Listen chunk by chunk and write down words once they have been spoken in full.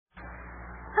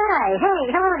Hi,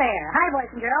 hey, hello there. Hi, boys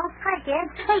and girls. Hi,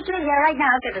 kids. Hey, get in here right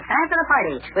now because it's time for the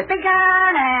party with Big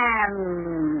John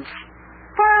and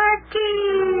Sparkie.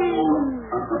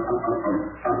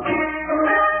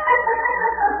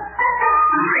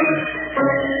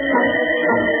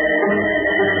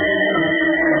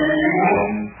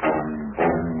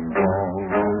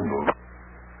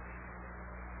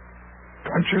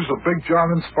 Adventures of Big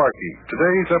John and Sparkie.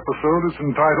 Today's episode is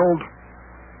entitled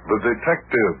The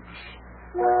Detectives.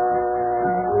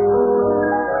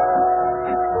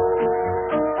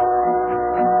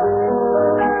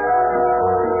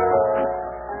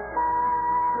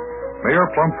 Mayor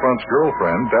Plumpfront's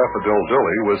girlfriend, Daffodil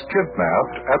Dilly, was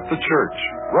kidnapped at the church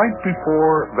right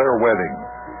before their wedding.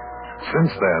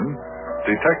 Since then,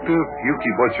 Detective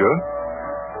Yuki Butcher,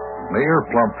 Mayor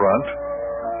Plumpfront,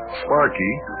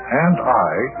 Sparkie, and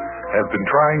I have been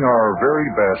trying our very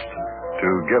best to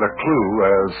get a clue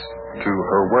as to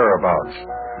her whereabouts.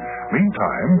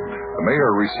 Meantime, the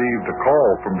mayor received a call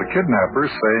from the kidnappers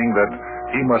saying that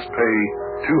he must pay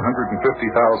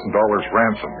 $250,000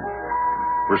 ransom.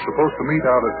 We're supposed to meet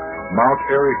out at Mount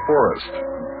Airy Forest,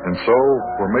 and so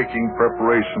we're making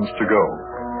preparations to go.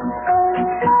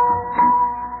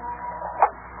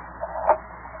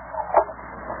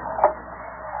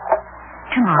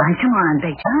 Come on,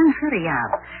 Big John, hurry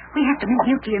up. We have to meet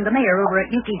Yuki and the mayor over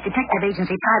at Yuki's Detective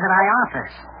Agency Private Eye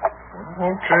office.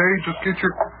 Okay, just get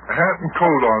your hat and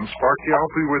coat on, Sparkie.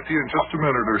 I'll be with you in just a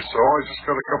minute or so. I just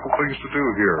got a couple things to do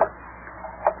here.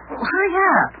 Well, hurry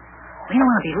up. We don't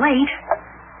want to be late.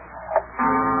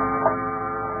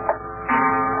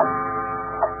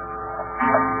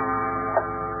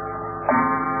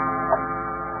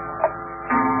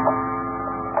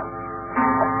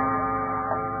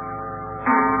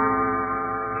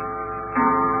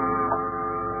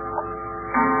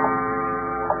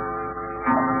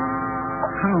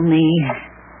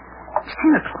 It's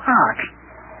 10 o'clock.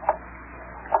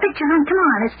 Big John, come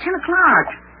on, it's 10 o'clock.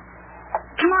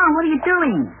 Come on, what are you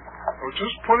doing? We're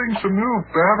just putting some new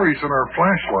batteries in our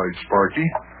flashlight, Sparkie.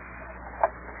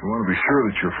 You want to be sure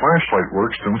that your flashlight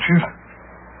works, don't you?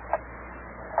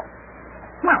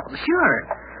 Well, sure.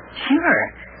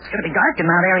 It's going to be dark in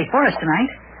Mount Airy Forest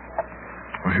tonight.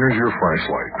 Well, here's your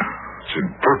flashlight. It's in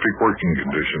perfect working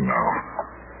condition now.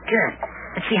 Good.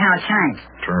 Let's see how it shines.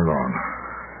 Turn it on.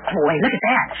 Boy, look at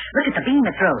that. Look at the beam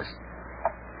it throws.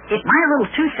 If my little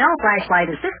 2-cell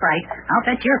flashlight is this bright, I'll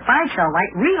bet your 5-cell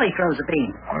light really throws a beam.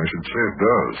 I should say it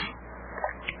does.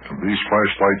 And these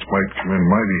flashlights might come in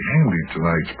mighty handy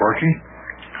tonight, Sparkie.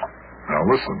 Now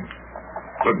listen,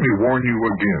 let me warn you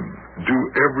again. Do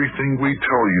everything we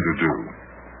tell you to do.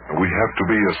 And we have to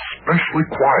be especially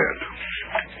quiet.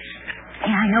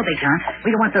 Yeah, I know, Big John.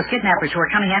 We don't want those kidnappers who are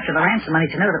coming after the ransom money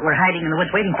to know that we're hiding in the woods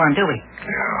waiting for them, do we?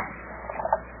 Yeah.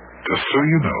 Just so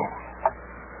you know.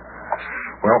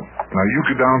 Well, now you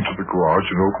go down to the garage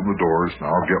and open the doors, and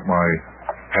I'll get my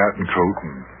hat and coat,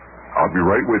 and I'll be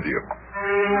right with you.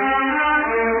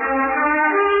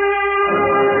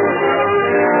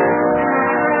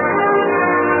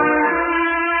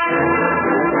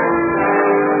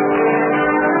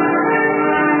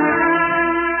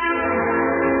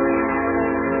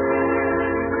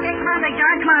 Okay, come on, Big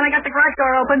John, come on. I got the garage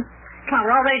door open. Come on,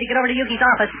 we're all ready to get over to Yuki's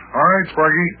office. All right,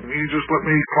 Sparkie. You just let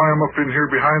me climb up in here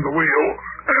behind the wheel.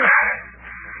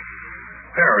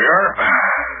 There we are.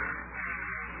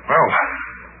 Well,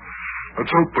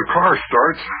 let's hope the car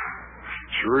starts.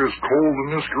 Sure is cold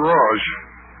in this garage.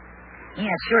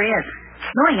 Yeah, it sure is. It's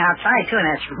snowing outside, too, and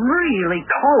it's really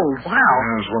cold. Wow.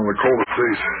 Yeah, it's one of the coldest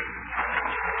days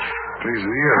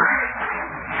of the year.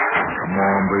 Come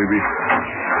on, baby.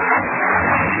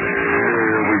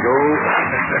 There we go.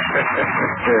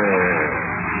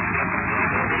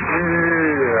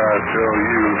 Yeah, I tell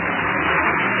you.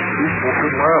 People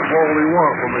can laugh all they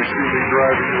want when they see me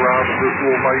driving around in this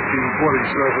little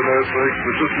 1927 SX,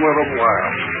 but just let them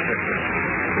laugh.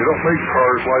 They don't make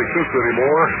cars like this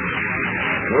anymore.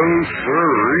 No,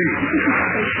 sirree.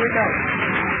 They sure don't.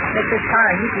 Like this car,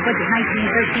 Yuki Butcher's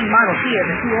 1913 Model T are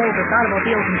the two oldest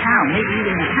automobiles in town, maybe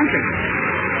even in the country.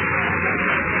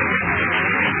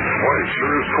 Boy, it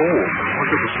sure is cold.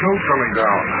 Look at the snow coming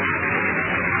down.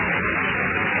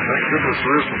 Thank goodness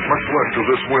there isn't much left of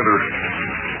this winter.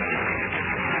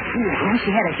 Ooh, I wish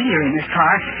you had a heater in this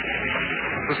car.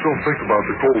 Just don't think about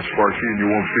the cold, Sparkie, and you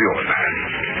won't feel it.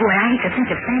 Boy, I hate to think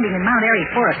of standing in Mount Airy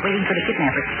Forest waiting for the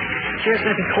kidnappers. Sure it's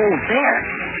going to be cold there.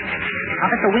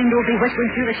 I'll bet the wind will be whistling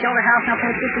through the shelter house, and I'll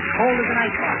bet it's just as cold as an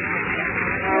ice box.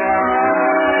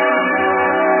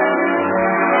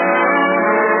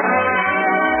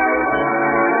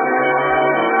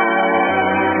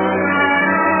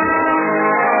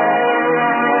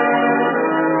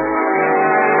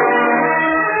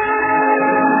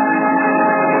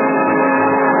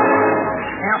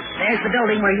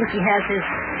 building where Yuki has his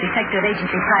detective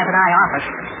agency private eye office.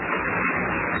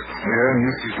 Yeah, and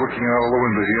Yuki's looking out of the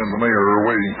window. He and the mayor are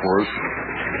waiting for us.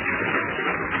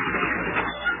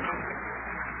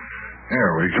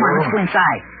 There we go. Come on, let's go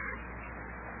inside.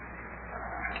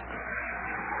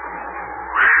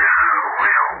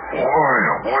 Boy.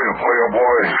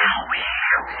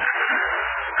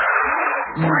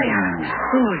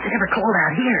 Boy, is it ever cold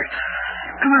out here?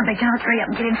 Come on, Big John, let's hurry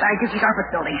up and get inside Yuki's office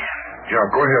building. Yeah,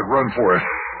 go ahead, run for it.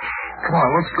 Come on,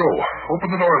 let's go. Open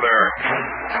the door there.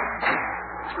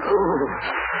 Ooh.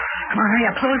 Come on, hurry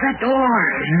up, close that door.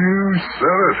 You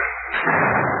said it.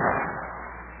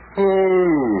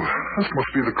 Oh, this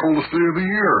must be the coldest day of the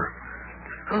year.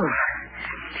 Ooh.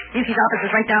 Yuki's office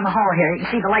is right down the hall here. You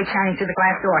can see the light shining through the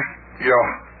glass door. Yeah.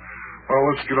 Well,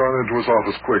 let's get on into his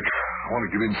office quick. I want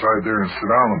to get inside there and sit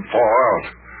down and thaw out.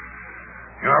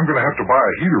 You know, I'm going to have to buy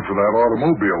a heater for that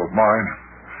automobile of mine.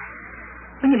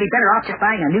 Wouldn't you be better off just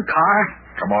buying a new car?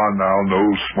 Come on now, no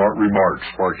smart remarks,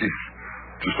 Sparkie.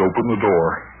 Just open the door.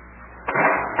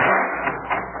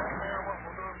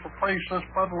 Replace this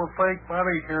bundle of fake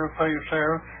money here, please,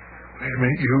 sir. Wait a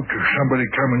minute, Yuke. There's somebody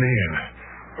coming in.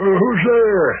 Who's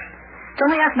there? It's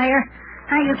only us, Mayor.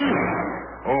 Hi, Yuki.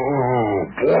 Oh,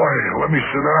 boy, let me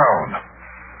sit down.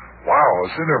 Wow,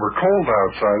 is it ever cold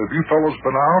outside? Have you fellows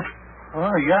been out?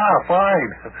 Oh, yeah,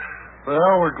 fine.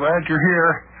 Well, we're glad you're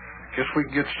here. Guess we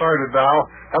can get started now.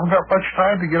 Haven't got much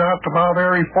time to get out to Mount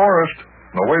Airy Forest.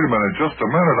 Now, wait a minute, just a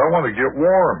minute. I want to get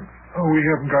warm. Oh, we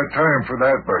haven't got time for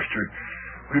that, Buster.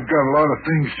 We've got a lot of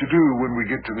things to do when we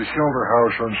get to the shelter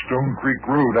house on Stone Creek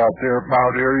Road out there at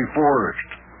Mount Airy Forest.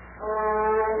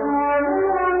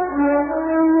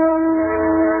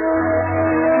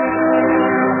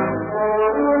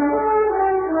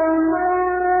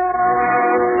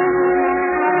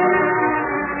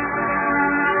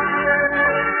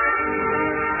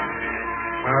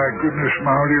 Goodness,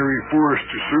 Mount Airy Forest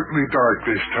is certainly dark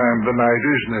this time of the night,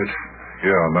 isn't it?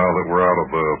 Yeah, now that we're out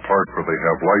of the part where they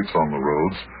have lights on the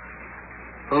roads.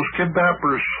 Those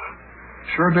kidnappers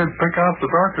sure did pick out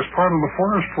the darkest part of the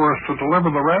forest for us to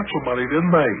deliver the ransom money, didn't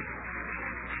they?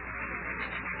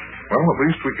 Well, at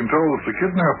least we can tell that the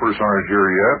kidnappers aren't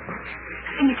here yet.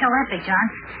 How can you tell that, Big John?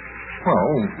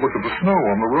 Well, look at the snow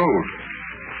on the road.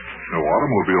 No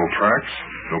automobile tracks.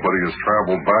 Nobody has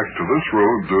traveled back to this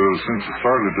road since it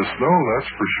started to snow,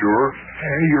 that's for sure.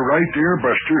 Hey, you're right there,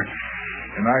 Buster.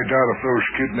 And I doubt if those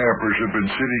kidnappers have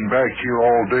been sitting back here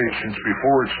all day since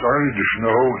before it started to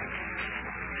snow.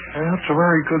 That's a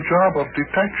very good job of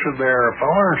detection there,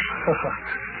 fellers.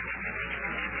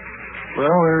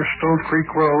 Well, there's Stone Creek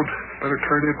Road. Better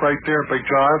turn in right there, Big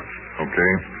John.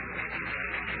 Okay.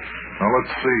 Now,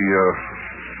 let's see.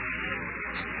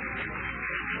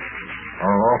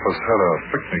 Our office had a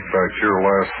picnic back here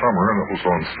last summer, and it was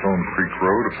on Stone Creek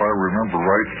Road. If I remember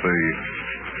right, the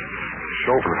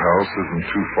shelter house isn't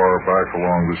too far back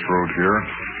along this road here.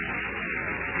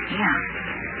 Yeah.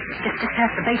 It's just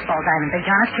past the baseball diamond, Big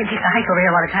John. Us kids used to hike over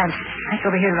here a lot of times. Hike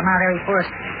over here to the Mount Airy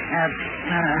Forest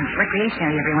recreation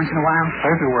area every once in a while.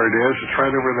 I know where it is. It's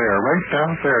right over there. Right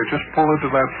down there. Just pull into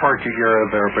that parking area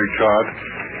there, Big John.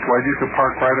 Why, you can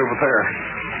park right over there.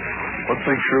 One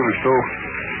thing sure, there's no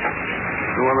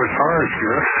other cars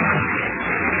here.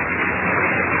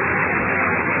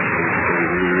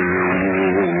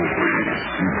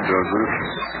 Does it?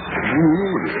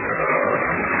 Ooh, yeah.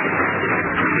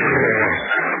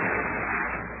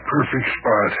 Perfect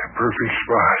spot.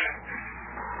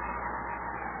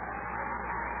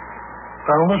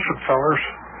 Now listen, fellers.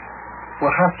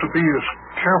 We'll have to be as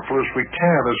careful as we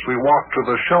can as we walk to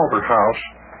the shelter house.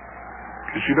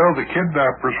 Because you know the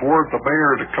kidnappers warned the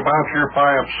mayor to come out here by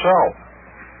himself.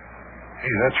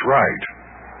 Hey, that's right.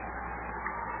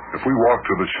 If we walk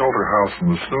to the shelter house in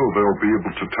the snow, they'll be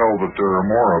able to tell that there are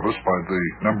more of us by the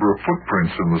number of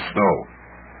footprints in the snow.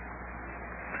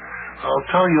 I'll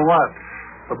tell you what.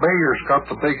 The mayor's got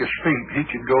the biggest feet. He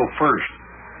can go first.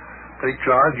 Big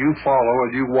John, you follow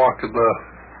and you walk in the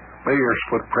mayor's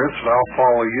footprints, and I'll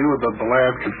follow you, and then the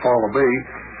lad can follow me.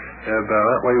 And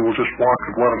that way we'll just walk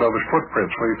in one another's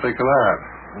footprints. What do you think of that?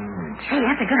 Hey,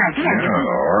 that's a good idea. Yeah,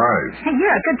 all right. Hey,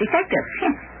 you're a good detective.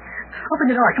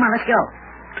 Open the door. Come on, let's go.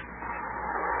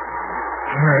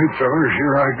 All right, fellas,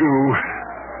 here I go.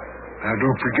 Now,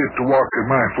 don't forget to walk in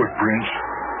my footprints.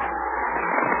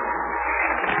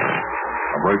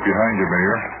 I'm right behind you,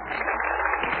 Mayor.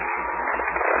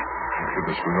 Thank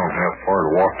goodness we don't have far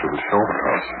to walk to the shelter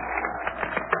house.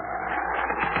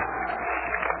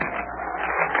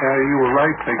 Yeah, you were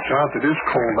right, Big John. It is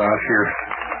cold out here.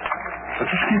 So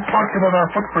just keep walking on our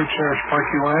footprints there,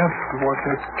 Sparkie lad. We want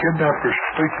the kidnappers to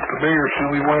think that the mayor's the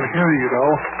only one here, you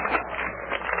know.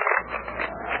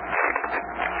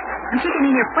 I'm keeping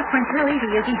in your footprints real easy,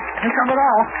 Yuki. No trouble at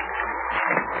all.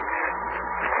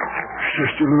 It's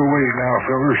just a little way now,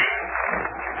 fellas.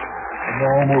 I'm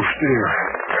almost there.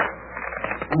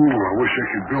 Ooh, I wish I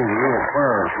could build a little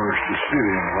fire for us to sit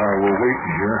in while we're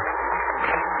waiting here.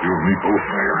 You and me both,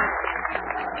 Mayor.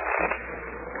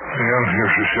 Well,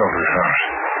 here's the shelter house.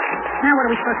 Now what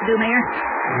are we supposed to do, Mayor?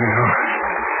 Well,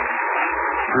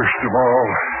 first of all,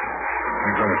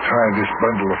 I'm going to tie this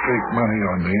bundle of fake money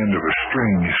on the end of a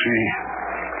string, you see.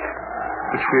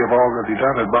 Which we have already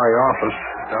done in my office.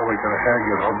 Now we're going to hang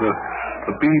it on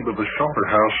the beam of the shelter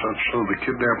house so the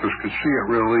kidnappers can see it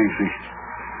real easy.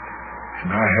 And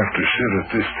I have to sit at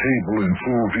this table in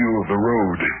full view of the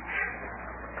road.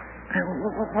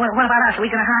 What about us? Are we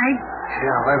going to hide?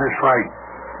 Yeah, that is right.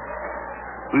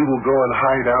 We will go and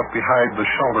hide out behind the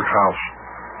shelter house.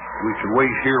 We can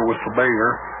wait here with the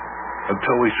mayor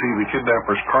until we see the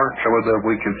kidnappers' car coming, then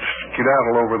we can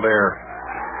skedaddle over there.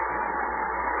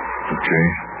 Okay.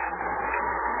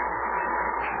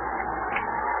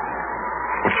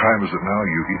 What time is it now,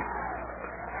 Yuki?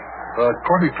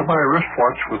 According to my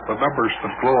wristwatch with the numbers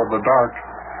that glow in the dark,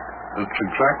 it's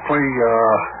exactly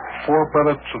 4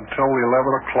 minutes until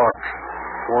 11 o'clock.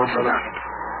 4 minutes.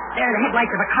 There are the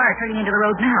headlights of a car turning into the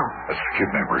road now. That's the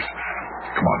kidnappers.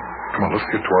 Come on, let's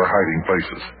get to our hiding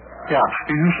places. Yeah,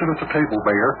 you sit at the table,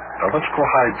 Mayor. Now let's go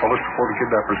hide, fellas, before the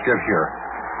kidnappers get here.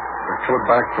 They're coming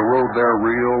back the road there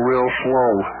real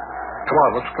slow. Come on,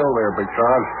 let's go there, Big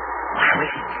John.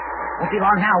 Won't be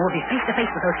long now. We'll be face to face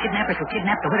with those kidnappers who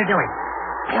kidnapped the widow Dilly.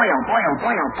 Boy, oh boy, oh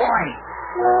boy, oh boy.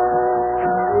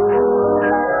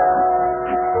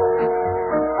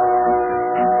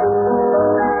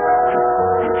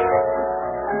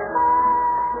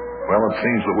 Well, it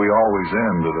seems that we always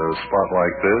end at a spot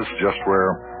like this, just where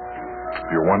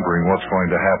you're wondering what's going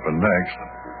to happen next.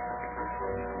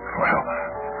 Well,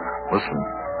 listen,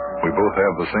 we both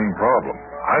have the same problem.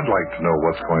 I'd like to know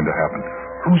what's going to happen.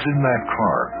 Who's in that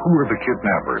car? Who are the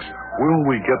kidnappers? Will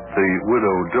we get the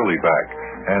widow Dilly back?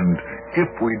 And if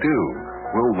we do,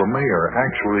 will the mayor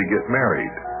actually get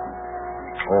married?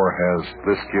 Or has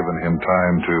this given him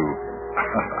time to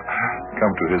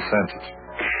come to his senses?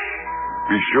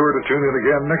 Be sure to tune in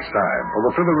again next time for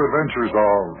the further adventures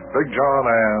of Big John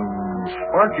and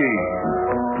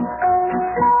Sparkie.